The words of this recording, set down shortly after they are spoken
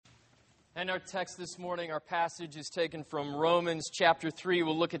And our text this morning, our passage is taken from Romans chapter 3.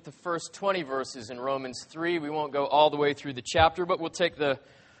 We'll look at the first 20 verses in Romans 3. We won't go all the way through the chapter, but we'll take the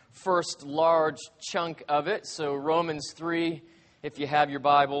first large chunk of it. So Romans 3, if you have your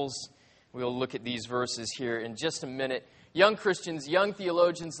Bibles, we'll look at these verses here in just a minute. Young Christians, young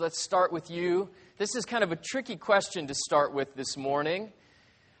theologians, let's start with you. This is kind of a tricky question to start with this morning.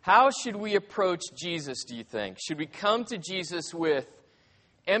 How should we approach Jesus, do you think? Should we come to Jesus with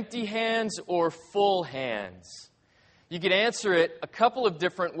empty hands or full hands? You could answer it a couple of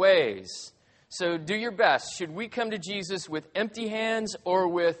different ways. So do your best. Should we come to Jesus with empty hands or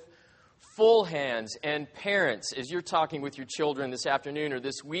with full hands? And parents, as you're talking with your children this afternoon or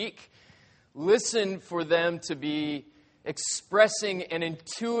this week, listen for them to be expressing an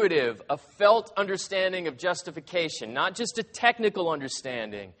intuitive, a felt understanding of justification, not just a technical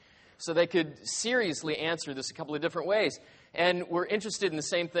understanding. So they could seriously answer this a couple of different ways. And we're interested in the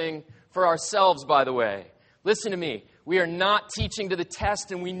same thing for ourselves, by the way. Listen to me. We are not teaching to the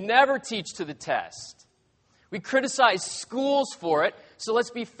test, and we never teach to the test. We criticize schools for it, so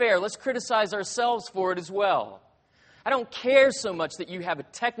let's be fair. Let's criticize ourselves for it as well. I don't care so much that you have a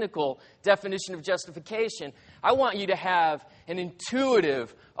technical definition of justification. I want you to have an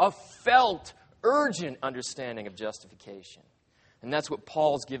intuitive, a felt, urgent understanding of justification. And that's what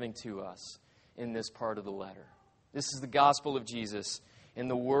Paul's giving to us in this part of the letter. This is the gospel of Jesus in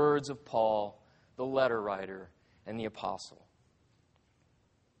the words of Paul, the letter writer and the apostle.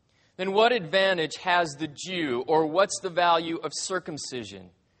 Then what advantage has the Jew, or what's the value of circumcision?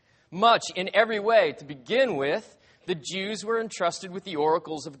 Much in every way. To begin with, the Jews were entrusted with the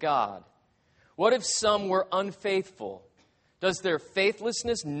oracles of God. What if some were unfaithful? Does their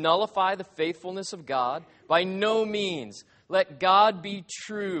faithlessness nullify the faithfulness of God? By no means. Let God be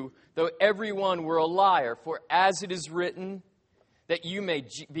true, though everyone were a liar. For as it is written, that you may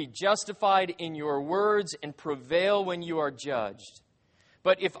be justified in your words and prevail when you are judged.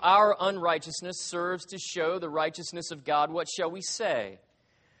 But if our unrighteousness serves to show the righteousness of God, what shall we say?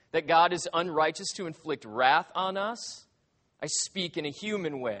 That God is unrighteous to inflict wrath on us? I speak in a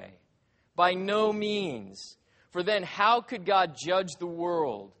human way. By no means. For then how could God judge the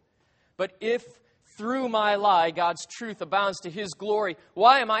world? But if through my lie God's truth abounds to His glory,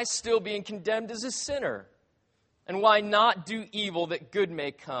 why am I still being condemned as a sinner? And why not do evil that good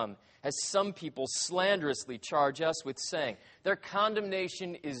may come, as some people slanderously charge us with saying? Their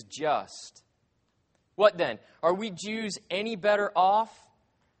condemnation is just. What then? Are we Jews any better off?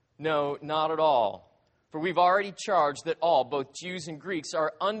 No, not at all. For we've already charged that all, both Jews and Greeks,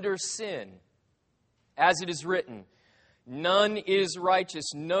 are under sin. As it is written, none is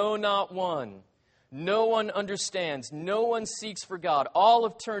righteous, no, not one. No one understands, no one seeks for God. All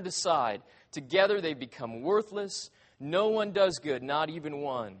have turned aside. Together they become worthless. No one does good, not even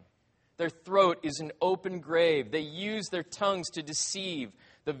one. Their throat is an open grave. They use their tongues to deceive.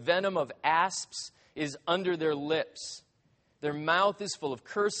 The venom of asps is under their lips. Their mouth is full of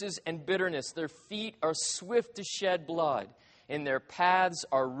curses and bitterness. Their feet are swift to shed blood. In their paths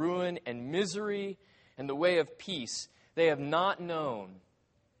are ruin and misery, and the way of peace they have not known.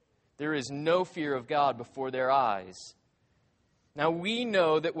 There is no fear of God before their eyes. Now we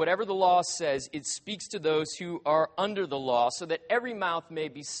know that whatever the law says, it speaks to those who are under the law, so that every mouth may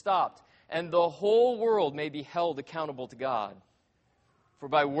be stopped, and the whole world may be held accountable to God. For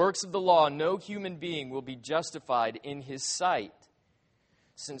by works of the law, no human being will be justified in his sight,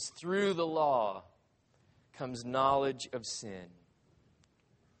 since through the law comes knowledge of sin.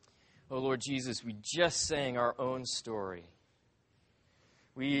 Oh Lord Jesus, we just sang our own story.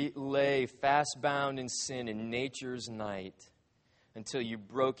 We lay fast bound in sin in nature's night until you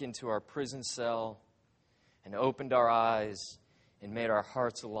broke into our prison cell and opened our eyes and made our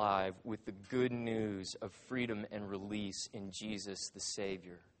hearts alive with the good news of freedom and release in Jesus the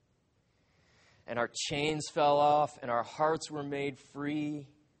Savior. And our chains fell off and our hearts were made free.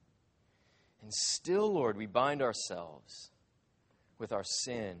 And still, Lord, we bind ourselves with our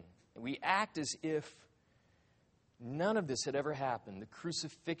sin. And we act as if none of this had ever happened. The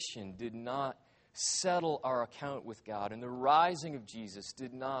crucifixion did not settle our account with God, and the rising of Jesus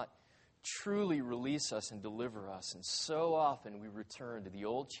did not truly release us and deliver us. And so often we return to the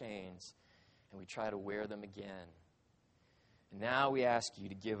old chains and we try to wear them again. And now we ask you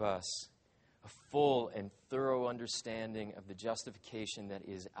to give us a full and thorough understanding of the justification that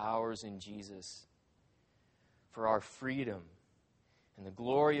is ours in Jesus, for our freedom and the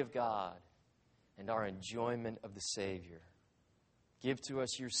glory of God and our enjoyment of the Savior. Give to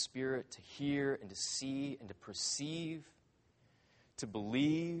us your Spirit to hear and to see and to perceive, to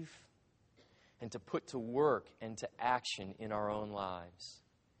believe, and to put to work and to action in our own lives.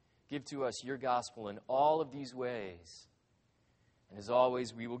 Give to us your gospel in all of these ways. And as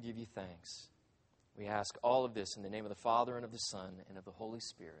always, we will give you thanks. We ask all of this in the name of the Father, and of the Son, and of the Holy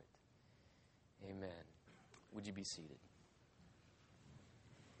Spirit. Amen. Would you be seated?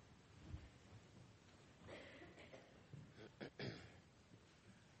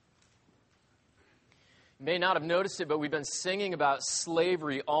 You may not have noticed it, but we've been singing about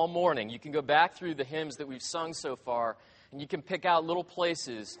slavery all morning. You can go back through the hymns that we've sung so far, and you can pick out little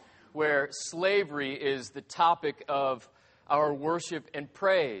places where slavery is the topic of our worship and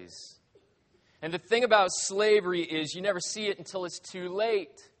praise. And the thing about slavery is you never see it until it's too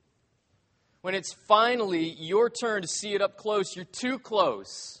late. When it's finally your turn to see it up close, you're too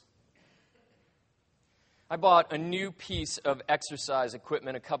close. I bought a new piece of exercise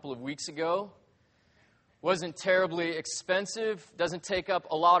equipment a couple of weeks ago. Wasn't terribly expensive, doesn't take up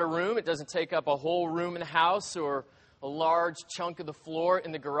a lot of room. It doesn't take up a whole room in the house or a large chunk of the floor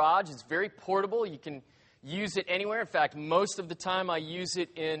in the garage. It's very portable. You can use it anywhere. In fact, most of the time I use it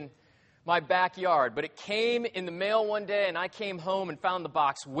in my backyard. But it came in the mail one day, and I came home and found the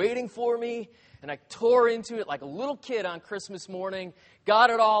box waiting for me, and I tore into it like a little kid on Christmas morning,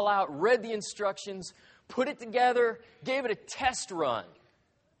 got it all out, read the instructions, put it together, gave it a test run.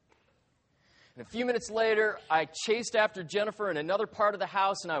 And a few minutes later, I chased after Jennifer in another part of the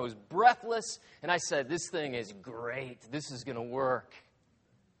house, and I was breathless, and I said, this thing is great. This is going to work.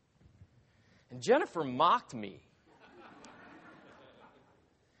 And Jennifer mocked me.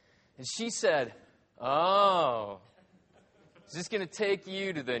 And she said, oh, is this going to take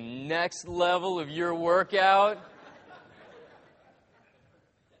you to the next level of your workout?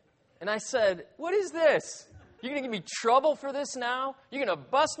 And I said, what is this? You're going to give me trouble for this now? You're going to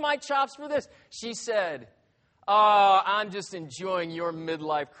bust my chops for this? She said, oh, I'm just enjoying your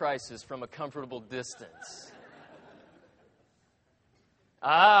midlife crisis from a comfortable distance.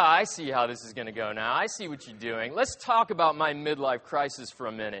 I see how this is going to go now. I see what you're doing. Let's talk about my midlife crisis for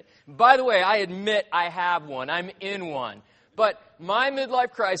a minute. By the way, I admit I have one. I'm in one. But my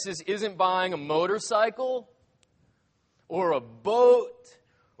midlife crisis isn't buying a motorcycle or a boat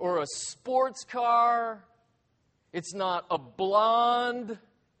or a sports car. It's not a blonde.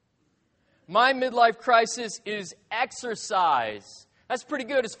 My midlife crisis is exercise. That's pretty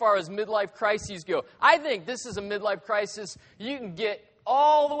good as far as midlife crises go. I think this is a midlife crisis you can get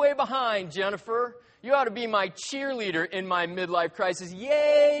all the way behind, Jennifer. You ought to be my cheerleader in my midlife crisis.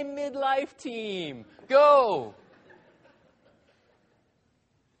 Yay, midlife team. Go.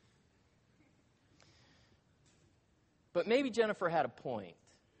 But maybe Jennifer had a point.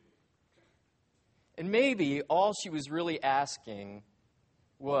 And maybe all she was really asking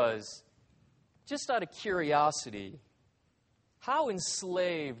was, just out of curiosity, how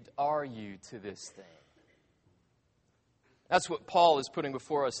enslaved are you to this thing? That's what Paul is putting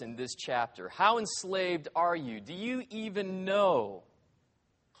before us in this chapter. How enslaved are you? Do you even know?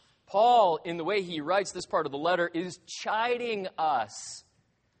 Paul, in the way he writes this part of the letter, is chiding us.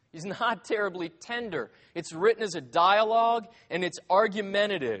 He's not terribly tender. It's written as a dialogue, and it's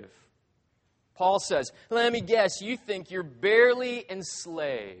argumentative. Paul says, let me guess, you think you're barely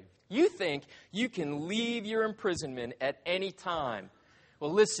enslaved. You think you can leave your imprisonment at any time.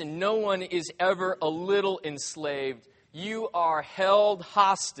 Well, listen, no one is ever a little enslaved. You are held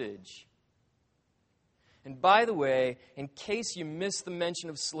hostage. And by the way, in case you missed the mention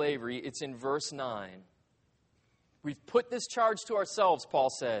of slavery, it's in verse 9. We've put this charge to ourselves, Paul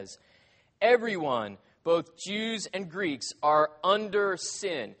says. Everyone, both Jews and Greeks, are under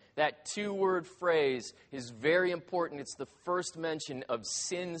sin. That two-word phrase is very important. It's the first mention of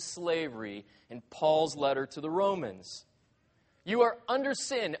sin slavery in Paul's letter to the Romans. You are under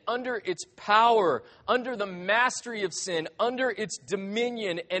sin, under its power, under the mastery of sin, under its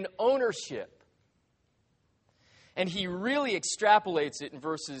dominion and ownership. And he really extrapolates it in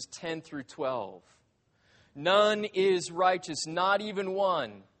verses 10 through 12. None is righteous, not even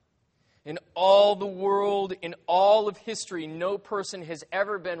one. In all the world, in all of history, no person has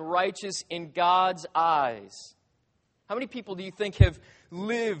ever been righteous in God's eyes. How many people do you think have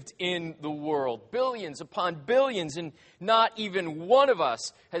lived in the world? Billions upon billions, and not even one of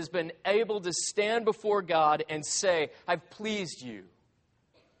us has been able to stand before God and say, I've pleased you.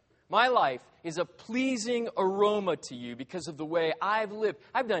 My life is a pleasing aroma to you because of the way I've lived.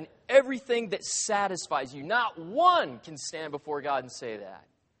 I've done everything that satisfies you. Not one can stand before God and say that,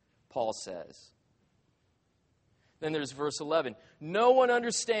 Paul says. Then there's verse 11. No one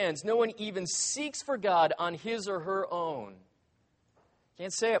understands, no one even seeks for God on his or her own.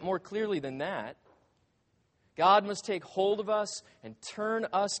 Can't say it more clearly than that. God must take hold of us and turn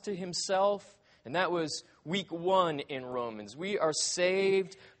us to himself And that was week 1 in Romans. We are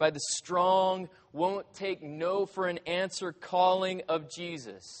saved by the strong, won't take no for an answer calling of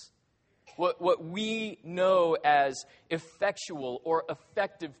Jesus. What we know as effectual or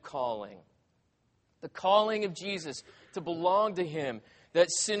effective calling. The calling of Jesus to belong to Him that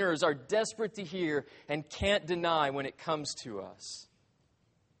sinners are desperate to hear and can't deny when it comes to us.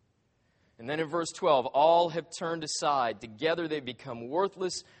 And then in verse 12, all have turned aside. Together they become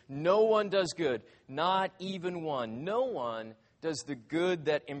worthless. No one does good, not even one. No one does the good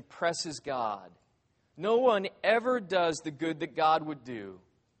that impresses God. No one ever does the good that God would do.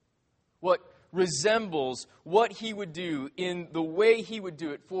 What resembles what He would do in the way He would do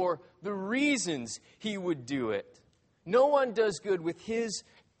it, for the reasons He would do it. No one does good with His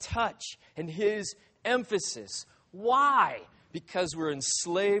touch and His emphasis. Why? Because we're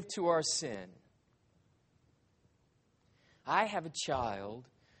enslaved to our sin. I have a child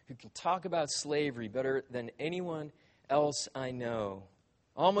who can talk about slavery better than anyone else I know.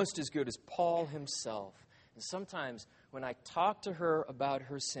 Almost as good as Paul himself. And sometimes when I talk to her about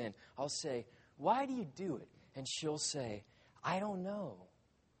her sin, I'll say, "Why do you do it?" And she'll say, "I don't know.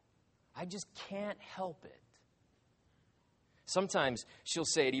 I just can't help it." Sometimes she'll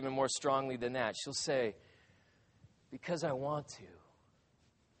say it even more strongly than that. She'll say, "Because I want to.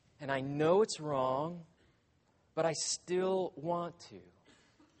 And I know it's wrong, but I still want to.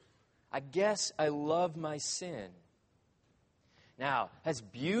 I guess I love my sin." Now, that's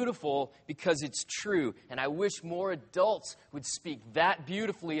beautiful because it's true. And I wish more adults would speak that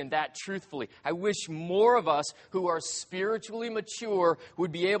beautifully and that truthfully. I wish more of us who are spiritually mature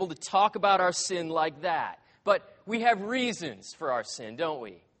would be able to talk about our sin like that. But we have reasons for our sin, don't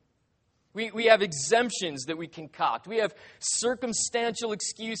we? We have exemptions that we concoct. We have circumstantial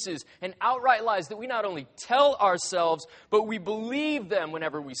excuses and outright lies that we not only tell ourselves, but we believe them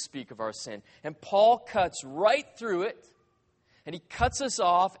whenever we speak of our sin. And Paul cuts right through it, and he cuts us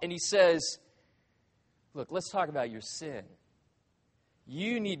off, and he says, look, let's talk about your sin.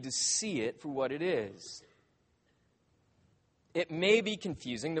 You need to see it for what it is. It may be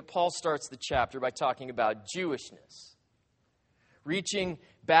confusing that Paul starts the chapter by talking about Jewishness, reaching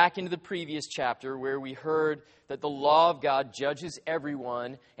back into the previous chapter where we heard that the law of God judges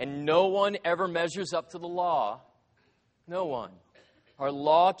everyone and no one ever measures up to the law. No one. Our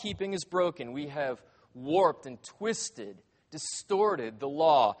law keeping is broken. We have warped and twisted, distorted the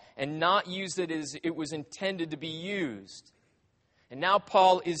law and not used it as it was intended to be used. And now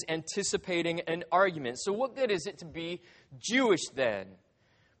Paul is anticipating an argument. So what good is it to be Jewish then?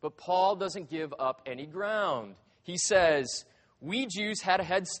 But Paul doesn't give up any ground. He says, we Jews had a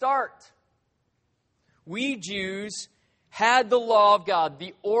head start. We Jews had the law of God,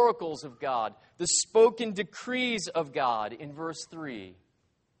 the oracles of God, the spoken decrees of God in verse 3.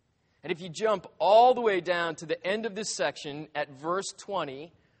 And if you jump all the way down to the end of this section at verse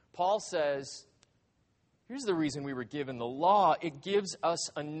 20, Paul says, here's the reason we were given the law. It gives us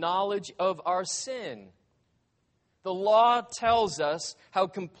a knowledge of our sin. The law tells us how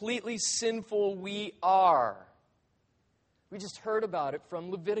completely sinful we are. We just heard about it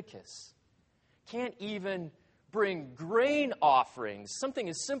from Leviticus. Can't even bring grain offerings, something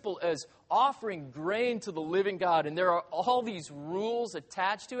as simple as offering grain to the living God. And there are all these rules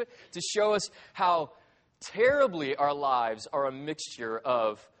attached to it to show us how terribly our lives are a mixture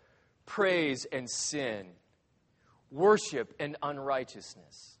of praise and sin, worship and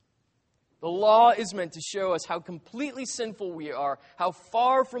unrighteousness. The law is meant to show us how completely sinful we are, how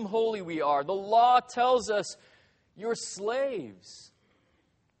far from holy we are. The law tells us you're slaves.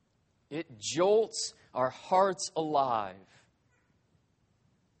 It jolts our hearts alive.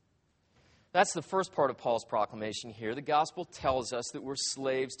 That's the first part of Paul's proclamation here. The gospel tells us that we're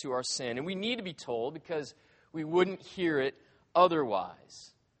slaves to our sin. And we need to be told because we wouldn't hear it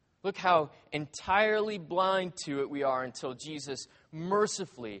otherwise. Look how entirely blind to it we are until Jesus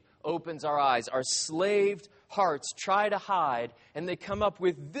mercifully opens our eyes. Our slaved hearts try to hide, and they come up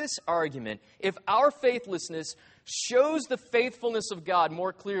with this argument. If our faithlessness shows the faithfulness of God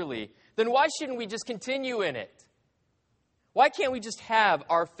more clearly, then why shouldn't we just continue in it? Why can't we just have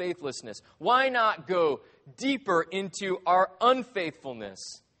our faithlessness? Why not go deeper into our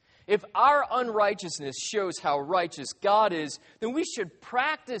unfaithfulness? If our unrighteousness shows how righteous God is, then we should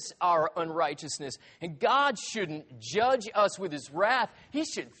practice our unrighteousness. And God shouldn't judge us with His wrath. He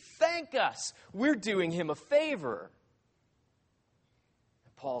should thank us. We're doing Him a favor.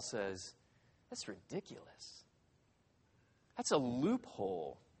 And Paul says, that's ridiculous. That's a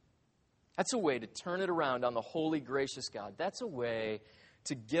loophole. That's a way to turn it around on the holy, gracious God. That's a way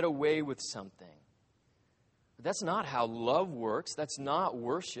to get away with something. But that's not how love works. That's not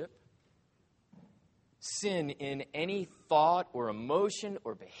worship. sin in any thought or emotion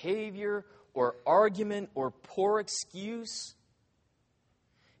or behavior or argument or poor excuse,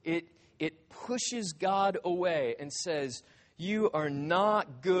 it pushes God away and says, you are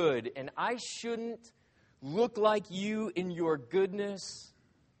not good, and I shouldn't look like you in your goodness,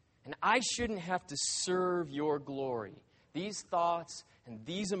 and I shouldn't have to serve your glory. These thoughts and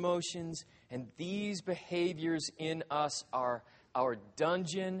these emotions and these behaviors in us are our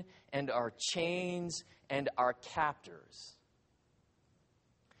dungeon and our chains and our captors.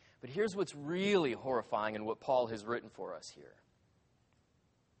 But here's what's really horrifying in what Paul has written for us here.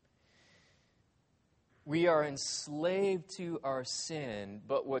 We are enslaved to our sin,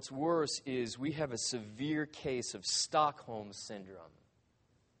 but what's worse is we have a severe case of Stockholm Syndrome,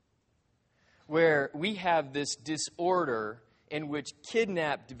 where we have this disorder in which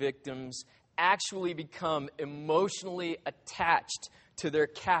kidnapped victims actually become emotionally attached to their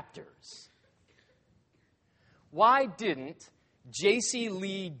captors. Why didn't J.C.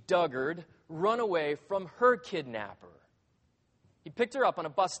 Lee Duggard run away from her kidnapper? He picked her up on a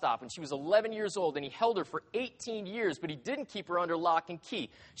bus stop when she was 11 years old, and he held her for 18 years, but he didn't keep her under lock and key.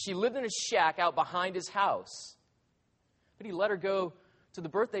 She lived in a shack out behind his house. But he let her go to the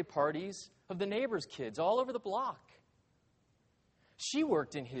birthday parties of the neighbors' kids all over the block. She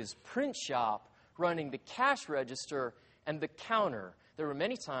worked in his print shop, running the cash register and the counter. There were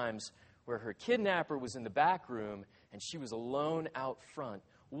many times where her kidnapper was in the back room and she was alone out front.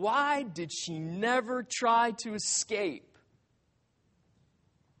 Why did she never try to escape?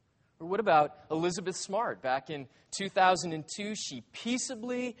 Or what about Elizabeth Smart? Back in 2002, she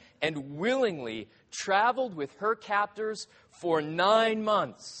peaceably and willingly traveled with her captors for 9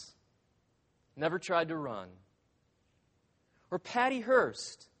 months. Never tried to run. Or Patty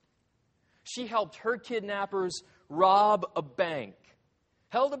Hearst. She helped her kidnappers rob a bank.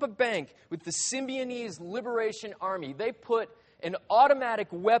 Held up a bank with the Symbionese Liberation Army. They put an automatic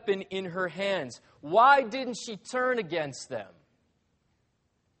weapon in her hands. Why didn't she turn against them?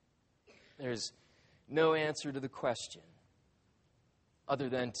 There's no answer to the question other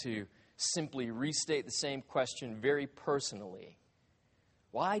than to simply restate the same question very personally.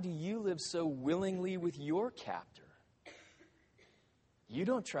 Why do you live so willingly with your captor? You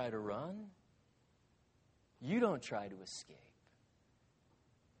don't try to run. You don't try to escape.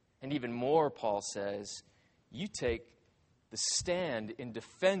 And even more, Paul says, you take the stand in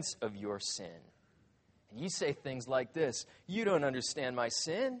defense of your sin. And you say things like this: you don't understand my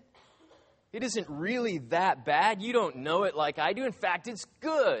sin. It isn't really that bad. You don't know it like I do. In fact, it's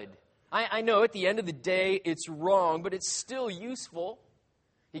good. I know at the end of the day it's wrong, but it's still useful.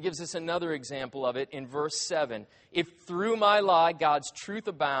 He gives us another example of it in verse 7. If through my lie God's truth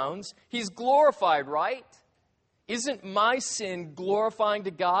abounds, he's glorified, right? Isn't my sin glorifying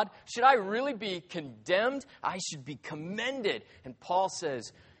to God? Should I really be condemned? I should be commended. And Paul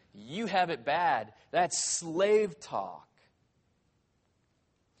says, you have it bad. That's slave talk.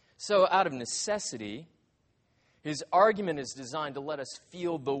 So out of necessity, his argument is designed to let us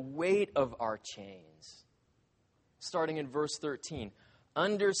feel the weight of our chains. Starting in verse 13.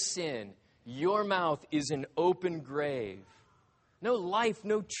 Under sin, your mouth is an open grave. No life,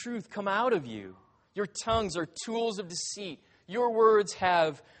 no truth come out of you. Your tongues are tools of deceit. Your words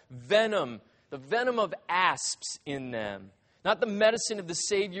have venom, the venom of asps in them. Not the medicine of the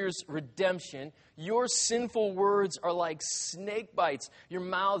Savior's redemption. Your sinful words are like snake bites. Your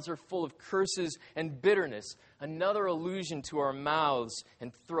mouths are full of curses and bitterness. Another allusion to our mouths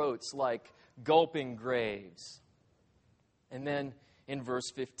and throats like gulping graves. And then in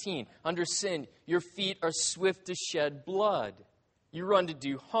verse 15, under sin, your feet are swift to shed blood. You run to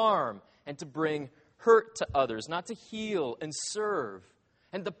do harm and to bring hurt to others, not to heal and serve.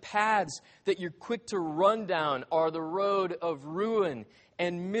 And the paths that you're quick to run down are the road of ruin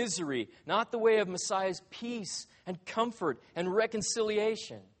and misery, not the way of Messiah's peace and comfort and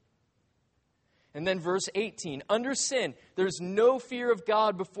reconciliation. And then verse 18, under sin, there's no fear of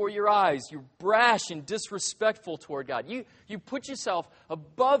God before your eyes. You're brash and disrespectful toward God. You put yourself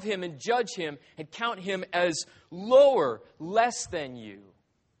above him and judge him and count him as lower, less than you.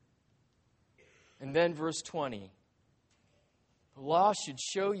 And then verse 20, the law should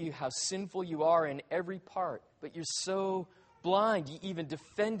show you how sinful you are in every part, but you're so blind, you even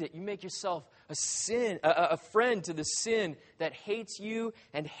defend it. You make yourself a friend to the sin that hates you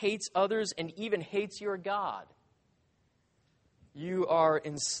and hates others and even hates your God. You are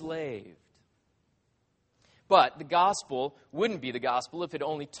enslaved. But the gospel wouldn't be the gospel if it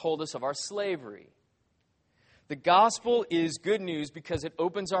only told us of our slavery. The gospel is good news because it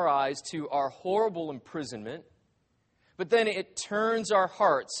opens our eyes to our horrible imprisonment, But then it turns our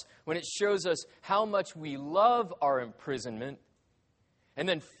hearts when it shows us how much we love our imprisonment. And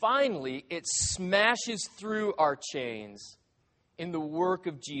then finally, it smashes through our chains in the work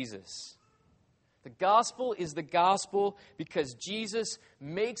of Jesus. The gospel is the gospel because Jesus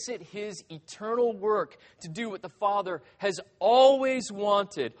makes it his eternal work to do what the Father has always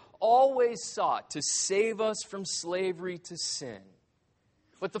wanted, always sought, to save us from slavery to sin.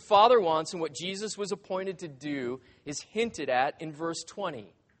 What the Father wants and what Jesus was appointed to do is hinted at in verse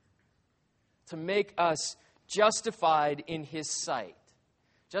 20. To make us justified in his sight.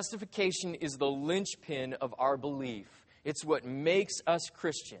 Justification is the linchpin of our belief. It's what makes us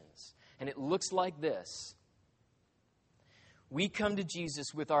Christians. And it looks like this. We come to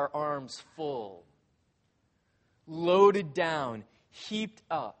Jesus with our arms full, loaded down, heaped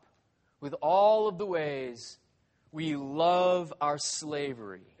up with all of the ways we love our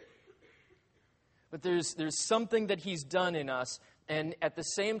slavery. But there's something that he's done in us, and at the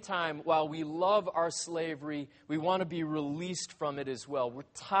same time, while we love our slavery, we want to be released from it as well. We're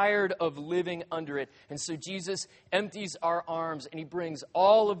tired of living under it. And so Jesus empties our arms, and he brings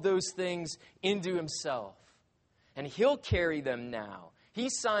all of those things into himself. And he'll carry them now. He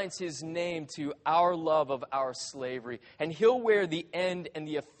signs his name to our love of our slavery. And he'll wear the end and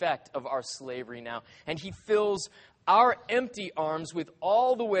the effect of our slavery now. And he fills our empty arms with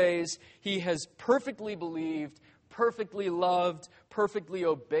all the ways he has perfectly believed, perfectly loved, perfectly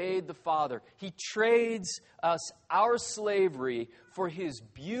obeyed the Father. He trades us our slavery for his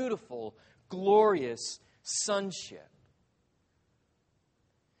beautiful, glorious sonship.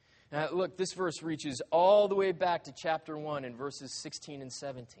 Now, look, this verse reaches all the way back to chapter 1 in verses 16 and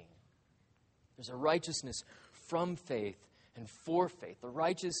 17. There's a righteousness from faith and for faith. The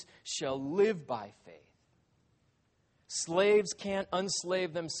righteous shall live by faith. Slaves can't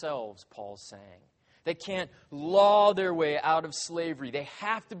unslave themselves, Paul's saying. They can't law their way out of slavery. They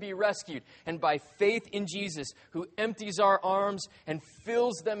have to be rescued. And by faith in Jesus, who empties our arms and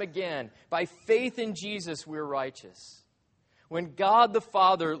fills them again, by faith in Jesus, we're righteous. When God the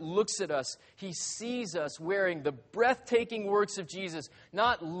Father looks at us, he sees us wearing the breathtaking works of Jesus,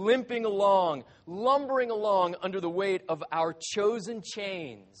 not limping along, lumbering along under the weight of our chosen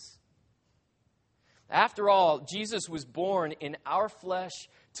chains. After all, Jesus was born in our flesh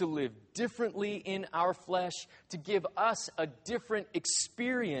to live differently in our flesh, to give us a different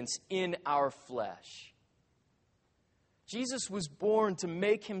experience in our flesh. Jesus was born to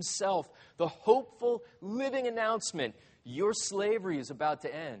make himself the hopeful, living announcement. Your slavery is about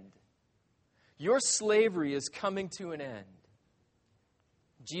to end. Your slavery is coming to an end.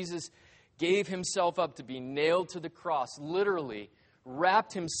 Jesus gave himself up to be nailed to the cross, literally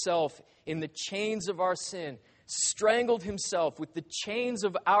wrapped himself in the chains of our sin, strangled himself with the chains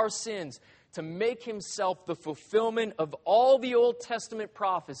of our sins to make himself the fulfillment of all the Old Testament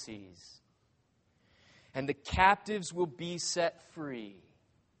prophecies. And the captives will be set free.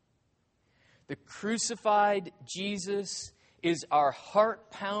 The crucified Jesus is our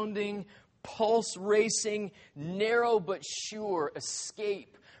heart-pounding, pulse-racing, narrow but sure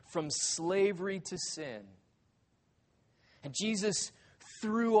escape from slavery to sin. And Jesus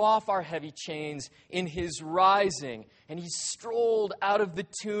threw off our heavy chains in his rising, and he strolled out of the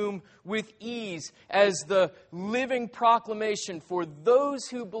tomb with ease as the living proclamation for those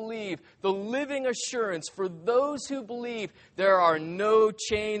who believe, the living assurance for those who believe there are no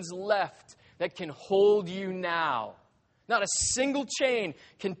chains left that can hold you now. Not a single chain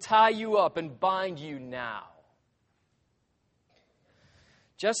can tie you up and bind you now.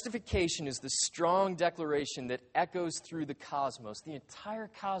 Justification is the strong declaration that echoes through the cosmos. The entire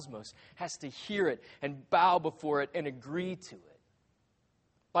cosmos has to hear it and bow before it and agree to it.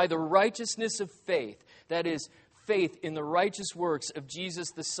 By the righteousness of faith, that is, faith in the righteous works of Jesus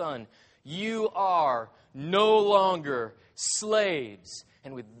the Son, you are no longer slaves.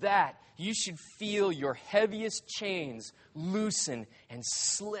 And with that, you should feel your heaviest chains loosen and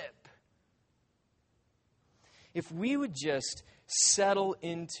slip. If we would just settle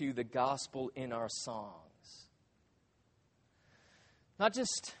into the gospel in our songs, not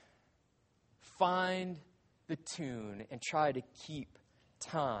just find the tune and try to keep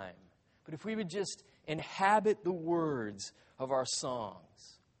time, but if we would just inhabit the words of our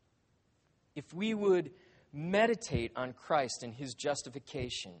songs, if we would meditate on Christ and his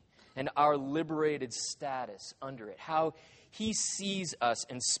justification and our liberated status under it, how he sees us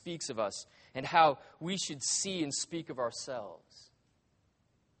and speaks of us, and how we should see and speak of ourselves.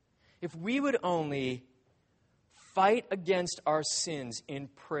 If we would only fight against our sins in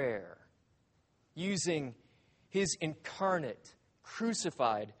prayer, using his incarnate,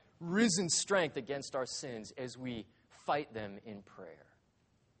 crucified, risen strength against our sins as we fight them in prayer.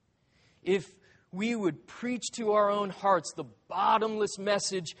 If we would preach to our own hearts the bottomless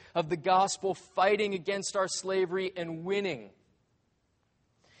message of the gospel, fighting against our slavery and winning.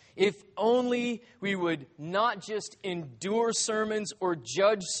 If only we would not just endure sermons or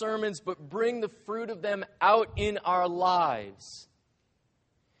judge sermons, but bring the fruit of them out in our lives.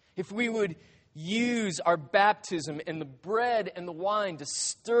 If we would use our baptism and the bread and the wine to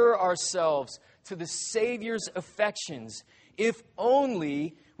stir ourselves to the Savior's affections. If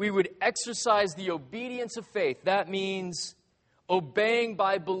only we would exercise the obedience of faith. That means obeying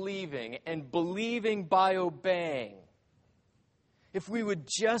by believing and believing by obeying. If we would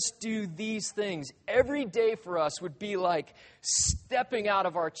just do these things, every day for us would be like stepping out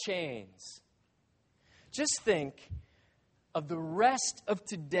of our chains. Just think of the rest of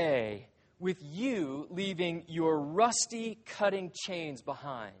today with you leaving your rusty cutting chains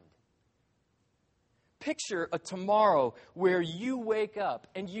behind. Picture a tomorrow where you wake up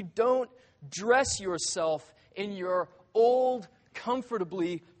and you don't dress yourself in your old,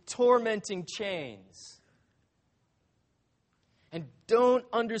 comfortably tormenting chains. And don't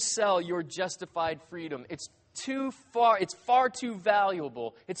undersell your justified freedom. It's far too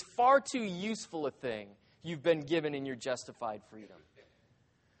valuable. It's far too useful a thing you've been given in your justified freedom.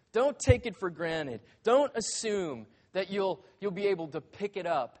 Don't take it for granted. Don't assume that you'll be able to pick it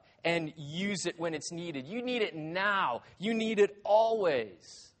up and use it when it's needed. You need it now. You need it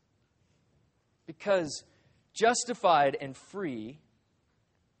always. Because justified and free,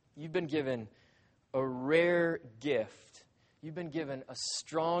 you've been given a rare gift. You've been given a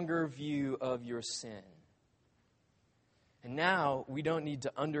stronger view of your sin. And now we don't need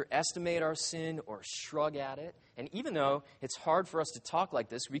to underestimate our sin or shrug at it. And even though it's hard for us to talk like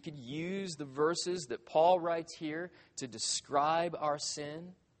this, we could use the verses that Paul writes here to describe our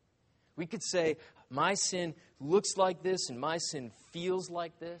sin. We could say, my sin looks like this and my sin feels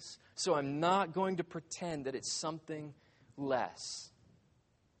like this, so I'm not going to pretend that it's something less.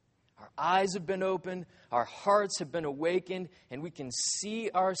 Our eyes have been opened, our hearts have been awakened, and we can see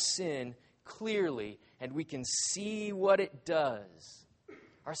our sin clearly, and we can see what it does.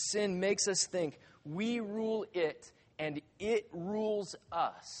 Our sin makes us think we rule it, and it rules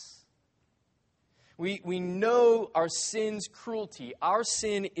us. We know our sin's cruelty. Our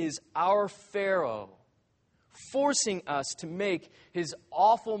sin is our Pharaoh, forcing us to make his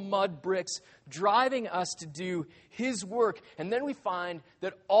awful mud bricks, driving us to do his work. And then we find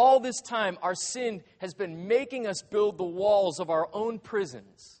that all this time our sin has been making us build the walls of our own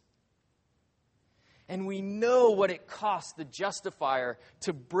prisons. And we know what it cost the justifier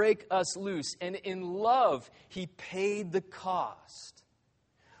to break us loose. And in love, he paid the cost.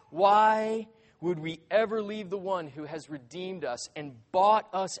 Why would we ever leave the one who has redeemed us and bought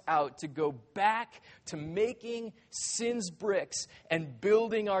us out to go back to making sin's bricks and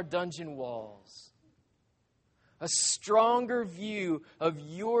building our dungeon walls? A stronger view of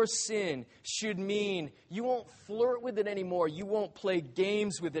your sin should mean you won't flirt with it anymore. You won't play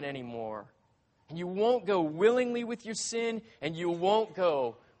games with it anymore. And you won't go willingly with your sin, and you won't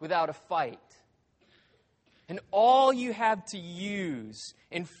go without a fight. And all you have to use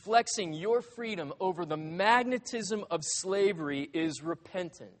in flexing your freedom over the magnetism of slavery is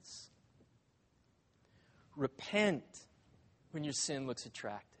repentance. Repent when your sin looks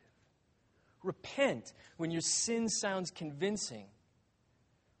attractive. Repent when your sin sounds convincing.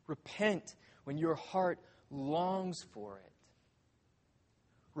 Repent when your heart longs for it.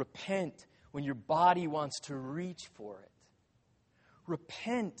 Repent when your body wants to reach for it.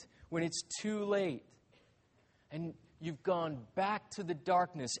 Repent when it's too late. And you've gone back to the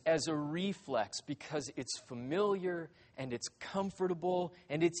darkness as a reflex because it's familiar and it's comfortable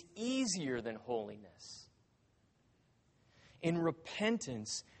and it's easier than holiness. In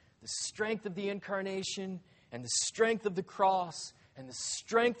repentance, the strength of the incarnation and the strength of the cross and the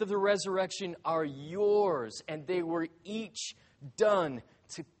strength of the resurrection are yours, and they were each done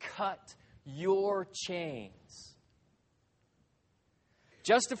to cut your chains.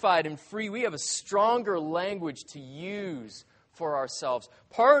 Justified and free, we have a stronger language to use for ourselves.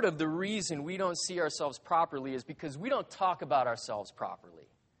 Part of the reason we don't see ourselves properly is because we don't talk about ourselves properly.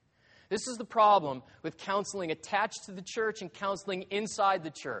 This is the problem with counseling attached to the church and counseling inside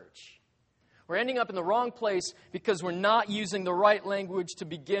the church. We're ending up in the wrong place because we're not using the right language to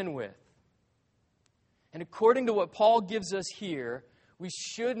begin with. And according to what Paul gives us here, we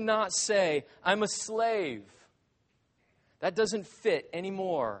should not say, I'm a slave. That doesn't fit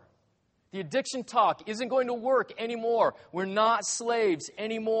anymore. The addiction talk isn't going to work anymore. We're not slaves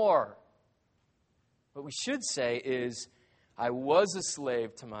anymore. What we should say is, I was a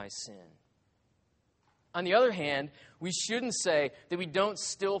slave to my sin. On the other hand, we shouldn't say that we don't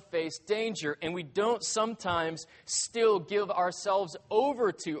still face danger and we don't sometimes still give ourselves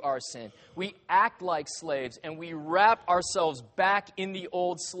over to our sin. We act like slaves and we wrap ourselves back in the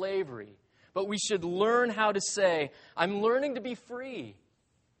old slavery. But we should learn how to say, I'm learning to be free.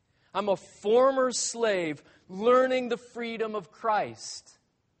 I'm a former slave learning the freedom of Christ.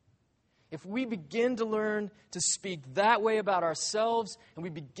 If we begin to learn to speak that way about ourselves, and we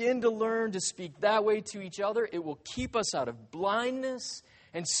begin to learn to speak that way to each other, it will keep us out of blindness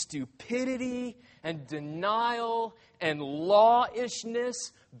and stupidity and denial and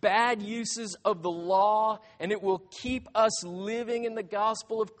lawishness, bad uses of the law, and it will keep us living in the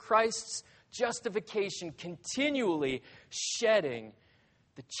gospel of Christ's justification, continually shedding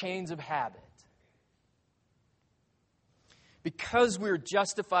the chains of habit. Because we're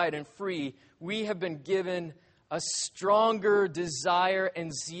justified and free, we have been given a stronger desire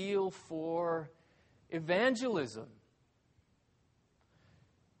and zeal for evangelism.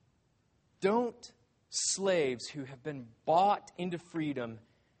 Don't slaves who have been bought into freedom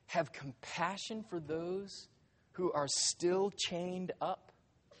have compassion for those who are still chained up?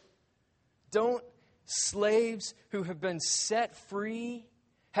 Don't slaves who have been set free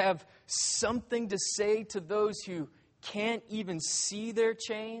have something to say to those who can't even see their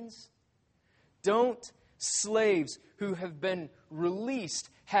chains? Don't slaves who have been released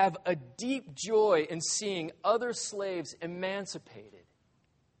have a deep joy in seeing other slaves emancipated?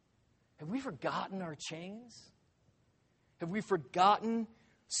 Have we forgotten our chains? Have we forgotten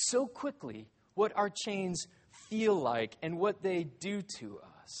so quickly what our chains feel like and what they do to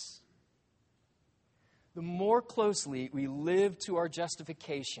us? The more closely we live to our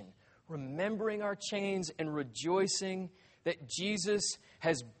justification, remembering our chains and rejoicing that Jesus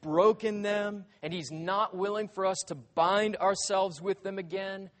has broken them and He's not willing for us to bind ourselves with them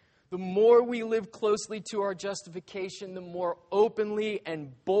again, the more we live closely to our justification, the more openly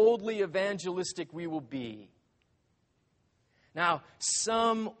and boldly evangelistic we will be. Now,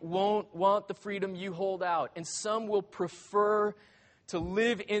 some won't want the freedom you hold out, and some will prefer to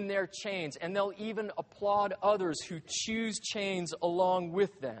live in their chains, and they'll even applaud others who choose chains along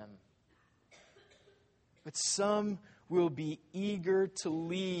with them. But some will be eager to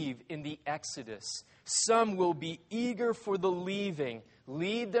leave in the Exodus. Some will be eager for the leaving.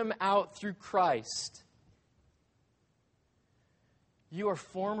 Lead them out through Christ. You are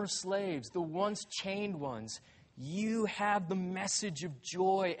former slaves, the once chained ones. You have the message of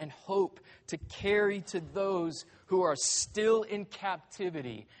joy and hope to carry to those who are still in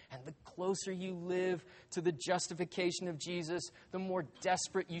captivity. And the closer you live to the justification of Jesus, the more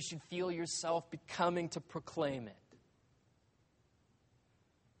desperate you should feel yourself becoming to proclaim it.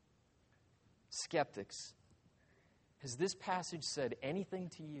 Skeptics, has this passage said anything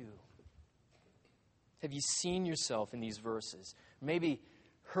to you? Have you seen yourself in these verses? Maybe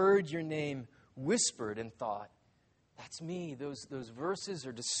heard your name whispered and thought, that's me. Those verses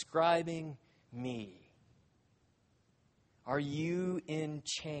are describing me. Are you in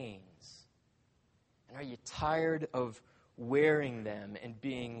chains? And are you tired of wearing them and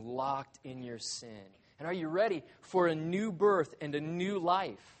being locked in your sin? And are you ready for a new birth and a new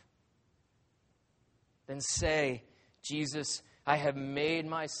life? Then say, Jesus, I have made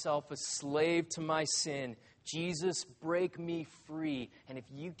myself a slave to my sin. Jesus, break me free. And if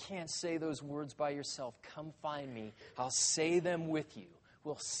you can't say those words by yourself, come find me. I'll say them with you.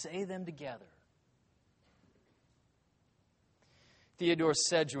 We'll say them together. Theodore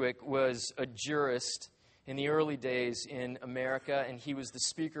Sedgwick was a jurist in the early days in America, and he was the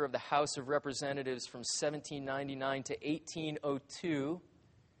Speaker of the House of Representatives from 1799 to 1802.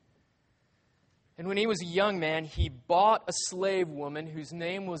 And when he was a young man, he bought a slave woman whose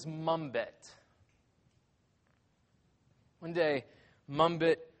name was Mumbet. One day,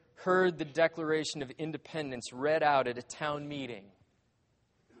 Mumbet heard the Declaration of Independence read out at a town meeting.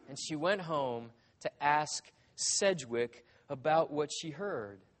 And she went home to ask Sedgwick about what she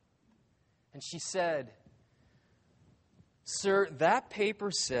heard. And she said, "Sir, that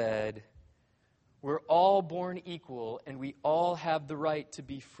paper said we're all born equal and we all have the right to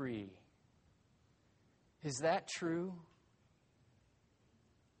be free. Is that true?"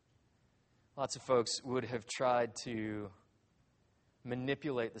 Lots of folks would have tried to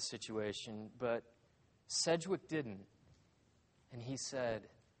manipulate the situation, but Sedgwick didn't. And he said,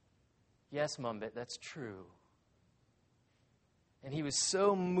 "Yes, Mumbet, that's true." And he was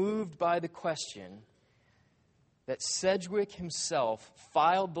so moved by the question that Sedgwick himself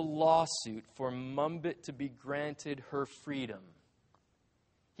filed the lawsuit for Mumbet to be granted her freedom.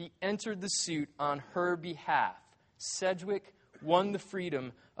 He entered the suit on her behalf. Sedgwick won the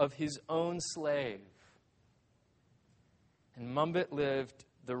freedom of his own slave. And Mumbet lived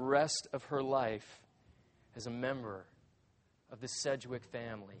the rest of her life as a member of the Sedgwick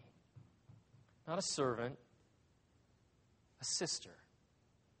family. Not a servant, a sister.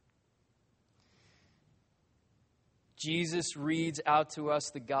 Jesus reads out to us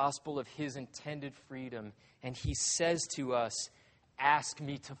the gospel of his intended freedom, and he says to us, ask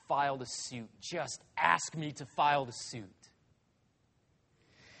me to file the suit. Just ask me to file the suit.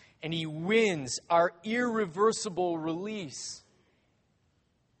 And he wins our irreversible release.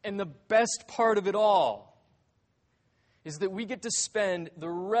 And the best part of it all is that we get to spend the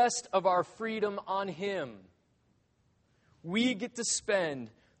rest of our freedom on him. We get to spend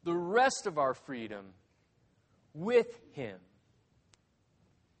the rest of our freedom with him.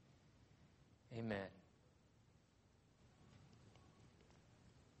 Amen.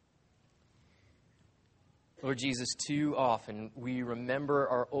 Lord Jesus, too often we remember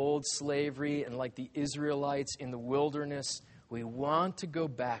our old slavery, and like the Israelites in the wilderness, we want to go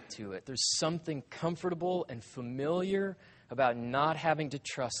back to it. There's something comfortable and familiar about not having to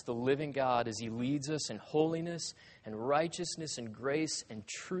trust the living God as he leads us in holiness and righteousness and grace and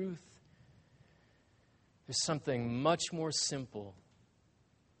truth. There's something much more simple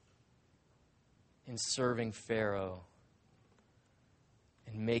in serving Pharaoh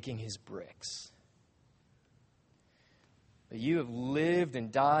and making his bricks. But you have lived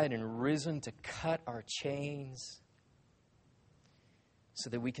and died and risen to cut our chains so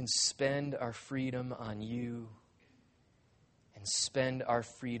that we can spend our freedom on you and spend our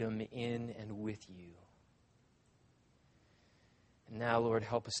freedom in and with you. And now, Lord,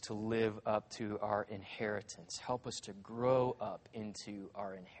 help us to live up to our inheritance. Help us to grow up into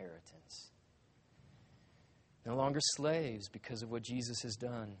our inheritance. No longer slaves because of what Jesus has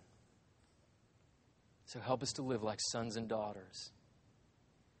done. So help us to live like sons and daughters.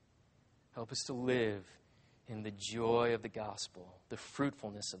 Help us to live in the joy of the gospel, the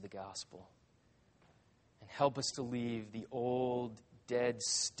fruitfulness of the gospel. And help us to leave the old dead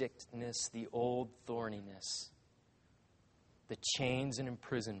stickedness, the old thorniness, the chains and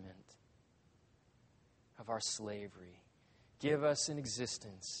imprisonment of our slavery. Give us an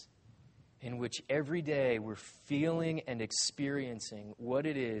existence in which every day we're feeling and experiencing what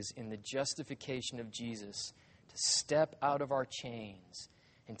it is in the justification of Jesus to step out of our chains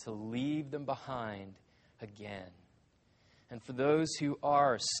and to leave them behind again. And for those who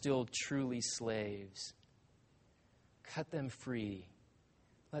are still truly slaves, cut them free.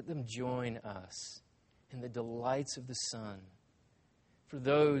 Let them join us in the delights of the Son. For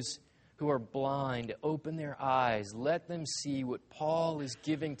those who are blind, open their eyes. Let them see what Paul is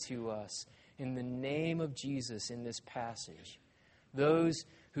giving to us in the name of Jesus in this passage. Those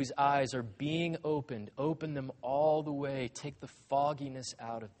whose eyes are being opened, open them all the way. Take the fogginess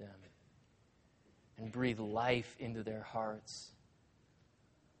out of them and breathe life into their hearts.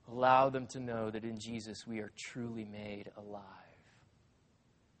 Allow them to know that in Jesus we are truly made alive.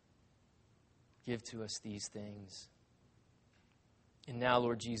 Give to us these things. And now,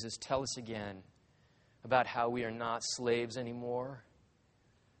 Lord Jesus, tell us again about how we are not slaves anymore.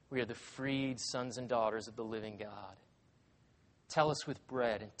 We are the freed sons and daughters of the living God. Tell us with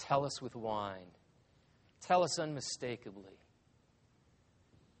bread and tell us with wine. Tell us unmistakably.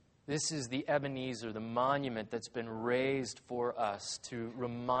 This is the Ebenezer, the monument that's been raised for us to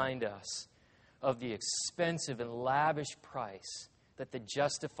remind us of the expensive and lavish price that the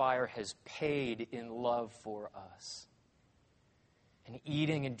justifier has paid in love for us. And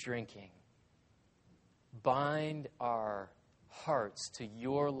eating and drinking, bind our hearts to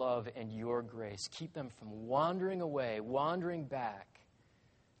your love and your grace. Keep them from wandering away, wandering back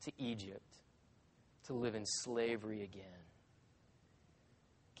to Egypt to live in slavery again.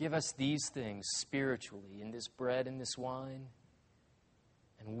 Give us these things spiritually in this bread and this wine,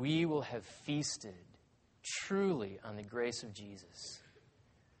 and we will have feasted truly on the grace of Jesus.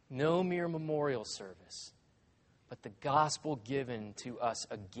 No mere memorial service, but the gospel given to us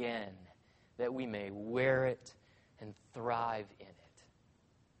again, that we may wear it and thrive in it.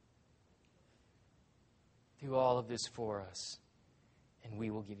 Do all of this for us, and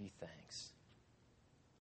we will give you thanks.